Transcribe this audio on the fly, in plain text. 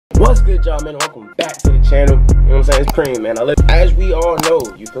What's good, y'all, man? Welcome back to the channel. You know what I'm saying? It's Preme, man. As we all know,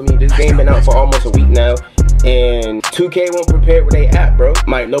 you feel me? This game been out for almost a week now, and 2K won't prepare where they at, bro.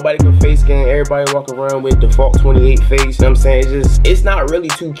 Nobody can face scan. Everybody walk around with default 28 face. You know what I'm saying? It's not really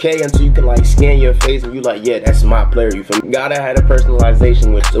 2K until you can like scan your face and you like, yeah, that's my player. You feel me? Gotta have a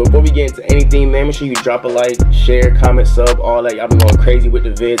personalization with it. So before we get into anything, man, make sure you drop a like, share, comment, sub, all that. Y'all been going crazy with the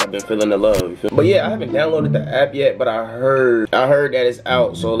vids. I've been feeling the love. You feel me? But yeah, I haven't downloaded the app yet, but I heard that it's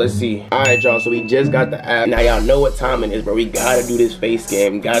out. So let's see. All right, y'all. So we just got the app. Now y'all know what time it is, bro. We gotta do this face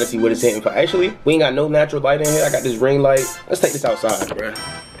scan. We gotta see what it's hitting for. Actually, we ain't got no natural light in here. I got this ring light. Let's take this outside, bro.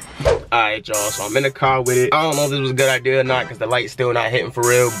 Alright, y'all, so I'm in the car with it. I don't know if this was a good idea or not because the light's still not hitting for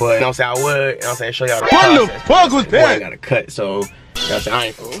real, but you know what I'm saying, I would, you know what I'm saying, show y'all the process. What the fuck was that? I got a cut, so, you know what I'm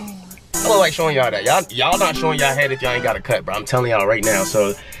saying, I don't like showing y'all that. Y'all not showing y'all head if y'all ain't got a cut, bro. I'm telling y'all right now. So, you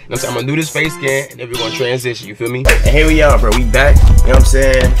know what I'm saying, I'm gonna do this face scan and then we're gonna transition, you feel me? And here we are, bro. We back, you know what I'm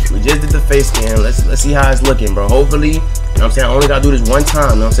saying? We just did the face scan. Let's see how it's looking, bro. Hopefully, you know what I'm saying, I only gotta do this one time,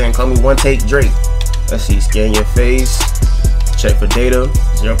 you know what I'm saying? Call me one take Drake. Let's see, scan your face. Check for data,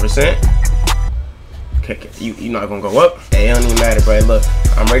 0%. Okay, you not gonna go up? Hey, it don't even matter, bro. Look,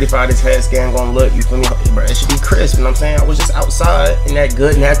 I'm ready for how this head scan gonna look. You feel me, bro? It should be crisp. You know what I'm saying? I was just outside in that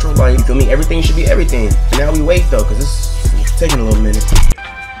good natural light. You feel me? Everything should be everything. And now we wait though, cause it's taking a little minute.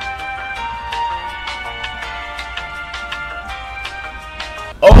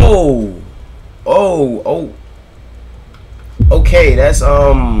 Oh. Okay, that's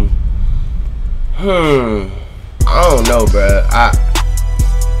I don't know, bro.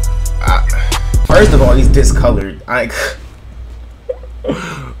 First of all, he's discolored.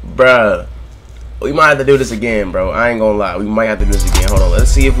 Bruh, we might have to do this again, bro. I ain't gonna lie. We might have to do this again. Hold on.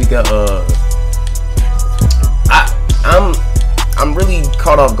 Let's see if we can. I'm really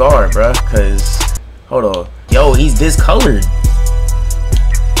caught off guard, bro. Cause hold on, yo, he's discolored.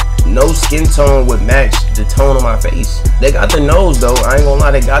 No skin tone would match the tone of my face. They got the nose though. I ain't gonna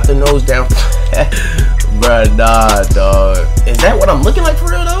lie. They got the nose down. Bruh, nah, dog. Is that what I'm looking like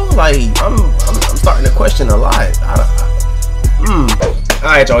for real though? Like, I'm starting to question a lot.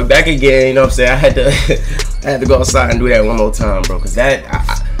 Alright, y'all, back again. You know what I'm saying? I had to go outside and do that one more time, bro. Cause that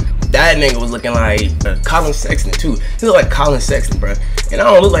nigga was looking like Colin Sexton too. He looked like Colin Sexton, bro. And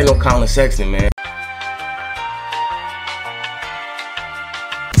I don't look like no Colin Sexton, man.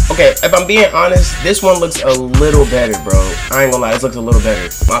 Okay, if I'm being honest, this one looks a little better, bro. I ain't gonna lie, this looks a little better.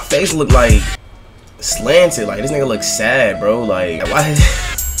 My face look like slanted, like this nigga looks sad, bro. Like, why?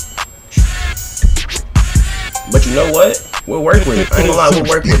 But you know what? We'll work with it. I ain't gonna lie, we'll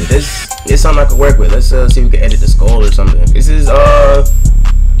work with it. This is something I can work with. Let's see if we can edit the skull or something. This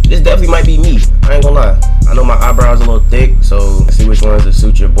definitely might be me. I ain't gonna lie. I know my eyebrows a little thick, so let's see which ones to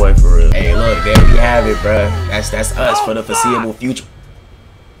suit your boy for real. Hey, look, there we have it, bro. That's us for the foreseeable future.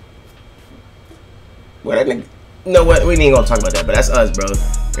 Well, that nigga, you know what? We ain't gonna talk about that, but that's us, bro.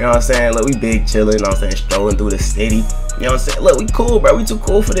 You know what I'm saying? Look, we big chilling, you know what I'm saying? Strolling through the city. You know what I'm saying? Look, we cool, bro. We too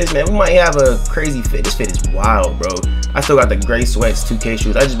cool for this, man. We might have a crazy fit. This fit is wild, bro. I still got the gray sweats, 2K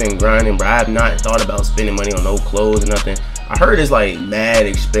shoes. I just been grinding, bro. I have not thought about spending money on no clothes or nothing. I heard it's like mad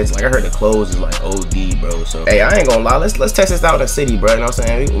expensive. Like I heard the clothes is like OD, bro. So hey, I ain't gonna lie. Let's test this out in the city, bro. You know what I'm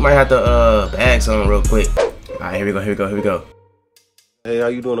saying? We might have to bag something real quick. All right, here we go. Hey, how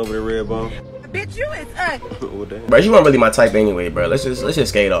you doing over there, Redbone? Bitch, you is us. Bro, you weren't really my type anyway, bro. Let's just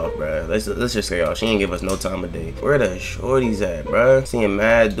skate off, bro. Let's just skate off. She ain't give us no time of day. Where the shorties at, bro? Seeing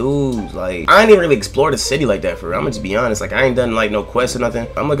mad dudes. Like, I ain't even really explored the city like that for real. I'm gonna just be honest. Like, I ain't done like no quests or nothing.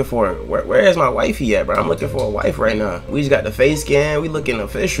 I'm looking for where is my wifey at, bro? I'm looking for a wife right now. We just got the face scan. We looking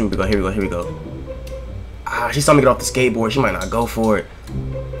official. Here we go. Ah, she saw me get off the skateboard. She might not go for it.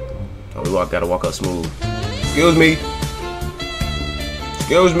 Oh, we gotta walk up smooth. Excuse me.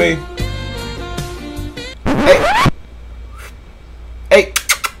 Hey,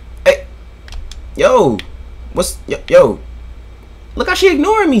 yo, yo, look how she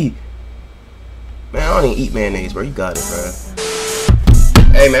ignoring me. Man, I don't even eat mayonnaise, bro. You got it, bro.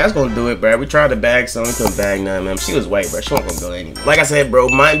 Hey, man, that's gonna do it, bro. We tried to bag something, couldn't bag none, man. She was white, bro. She wasn't gonna go anywhere. Like I said, bro,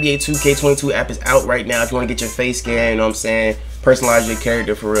 my NBA 2K22 app is out right now. If you wanna get your face scan, you know what I'm saying? Personalize your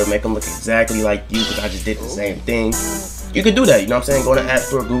character for real. Make them look exactly like you, because I just did the same thing. You can do that, you know what I'm saying? Go to App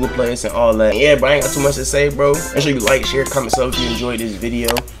Store, Google Play, and all that. Yeah, bro, I ain't got too much to say, bro. Make sure you like, share, comment, sub if you enjoyed this video.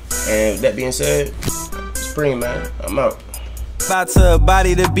 And with that being said, it's Preme, man. I'm out. About to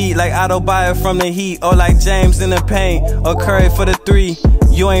body the beat like Otto Buyer from the Heat, or like James in the paint, or Curry for the 3.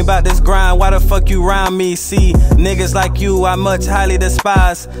 You ain't about this grind, why the fuck you round me? See, niggas like you I much highly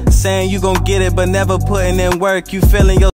despise, saying you gon' get it but never putting in work. You feeling your